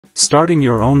Starting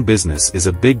your own business is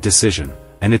a big decision,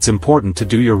 and it's important to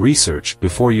do your research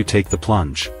before you take the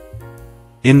plunge.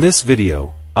 In this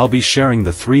video, I'll be sharing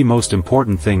the 3 most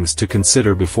important things to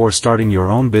consider before starting your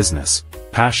own business: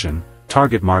 passion,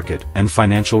 target market, and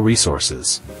financial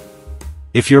resources.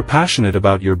 If you're passionate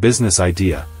about your business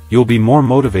idea, you'll be more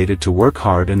motivated to work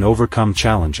hard and overcome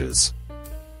challenges.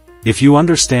 If you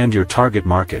understand your target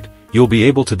market, you'll be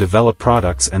able to develop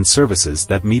products and services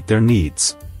that meet their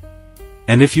needs.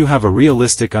 And if you have a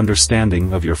realistic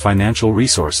understanding of your financial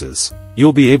resources,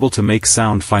 you'll be able to make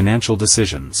sound financial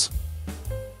decisions.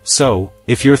 So,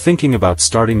 if you're thinking about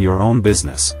starting your own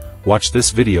business, watch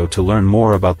this video to learn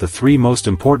more about the 3 most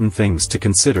important things to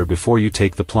consider before you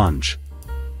take the plunge.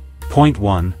 Point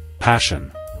 1.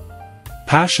 Passion.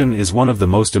 Passion is one of the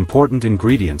most important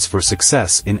ingredients for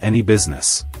success in any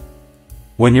business.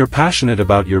 When you're passionate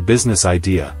about your business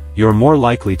idea, you're more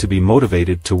likely to be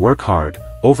motivated to work hard,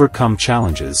 overcome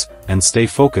challenges, and stay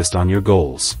focused on your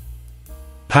goals.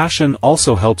 Passion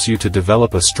also helps you to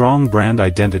develop a strong brand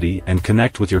identity and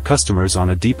connect with your customers on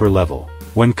a deeper level.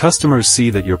 When customers see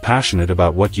that you're passionate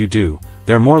about what you do,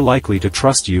 they're more likely to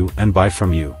trust you and buy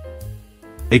from you.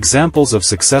 Examples of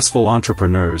successful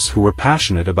entrepreneurs who were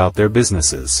passionate about their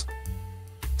businesses.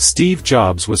 Steve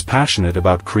Jobs was passionate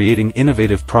about creating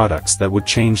innovative products that would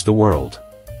change the world.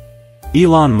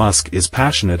 Elon Musk is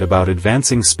passionate about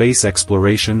advancing space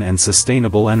exploration and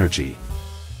sustainable energy.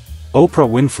 Oprah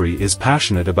Winfrey is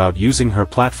passionate about using her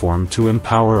platform to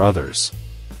empower others.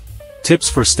 Tips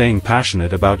for staying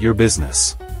passionate about your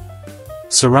business.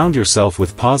 Surround yourself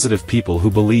with positive people who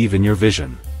believe in your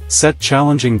vision. Set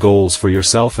challenging goals for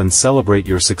yourself and celebrate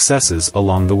your successes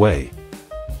along the way.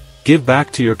 Give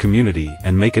back to your community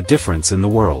and make a difference in the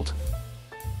world.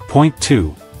 Point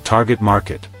 2. Target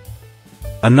market.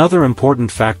 Another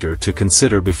important factor to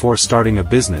consider before starting a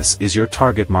business is your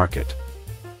target market.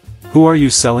 Who are you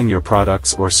selling your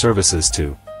products or services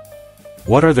to?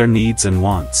 What are their needs and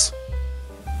wants?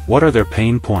 What are their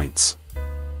pain points?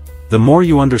 The more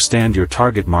you understand your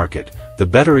target market, the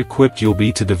better equipped you'll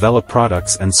be to develop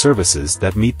products and services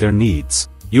that meet their needs.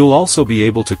 You'll also be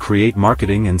able to create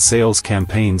marketing and sales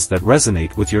campaigns that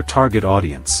resonate with your target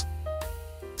audience.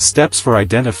 Steps for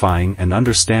identifying and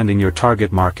understanding your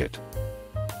target market.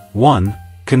 1.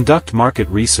 Conduct market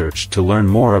research to learn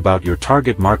more about your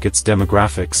target market's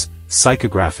demographics,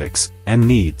 psychographics, and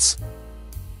needs.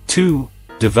 2.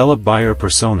 Develop buyer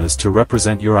personas to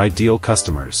represent your ideal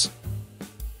customers.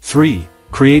 3.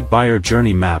 Create buyer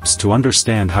journey maps to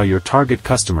understand how your target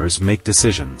customers make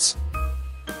decisions.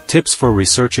 Tips for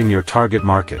researching your target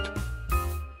market.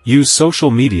 Use social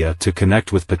media to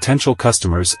connect with potential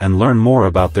customers and learn more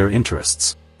about their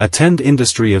interests. Attend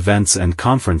industry events and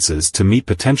conferences to meet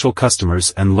potential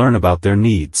customers and learn about their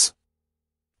needs.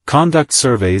 Conduct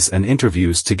surveys and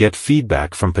interviews to get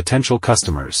feedback from potential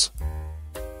customers.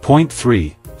 Point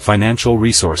 3. Financial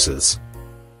resources.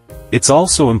 It's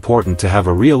also important to have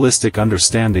a realistic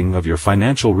understanding of your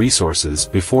financial resources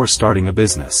before starting a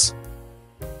business.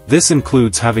 This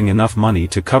includes having enough money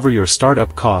to cover your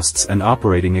startup costs and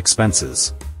operating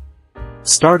expenses.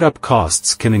 Startup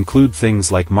costs can include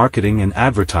things like marketing and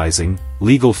advertising,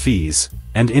 legal fees,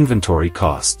 and inventory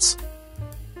costs.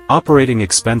 Operating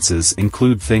expenses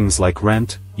include things like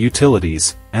rent,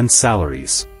 utilities, and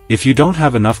salaries. If you don't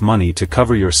have enough money to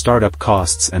cover your startup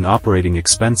costs and operating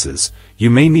expenses, you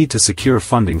may need to secure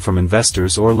funding from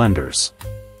investors or lenders.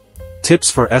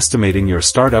 Tips for estimating your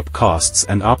startup costs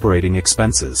and operating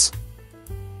expenses.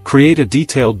 Create a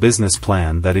detailed business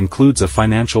plan that includes a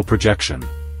financial projection.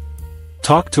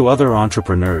 Talk to other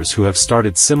entrepreneurs who have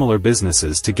started similar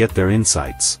businesses to get their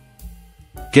insights.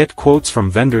 Get quotes from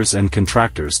vendors and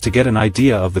contractors to get an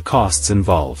idea of the costs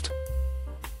involved.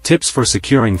 Tips for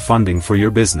securing funding for your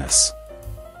business.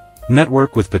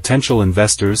 Network with potential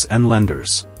investors and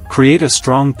lenders. Create a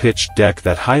strong pitch deck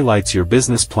that highlights your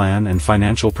business plan and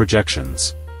financial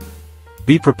projections.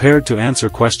 Be prepared to answer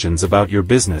questions about your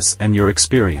business and your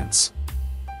experience.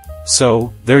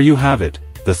 So, there you have it,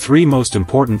 the 3 most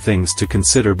important things to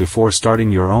consider before starting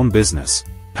your own business: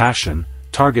 passion,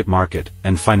 target market,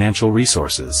 and financial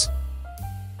resources.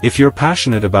 If you're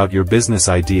passionate about your business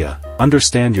idea,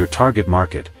 understand your target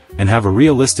market, and have a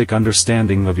realistic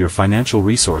understanding of your financial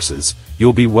resources,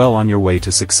 you'll be well on your way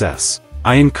to success.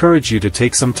 I encourage you to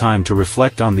take some time to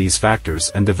reflect on these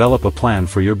factors and develop a plan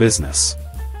for your business.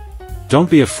 Don't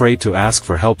be afraid to ask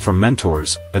for help from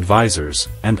mentors, advisors,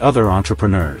 and other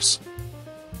entrepreneurs.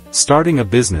 Starting a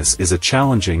business is a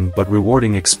challenging but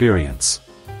rewarding experience.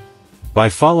 By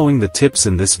following the tips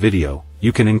in this video,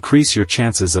 you can increase your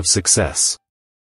chances of success.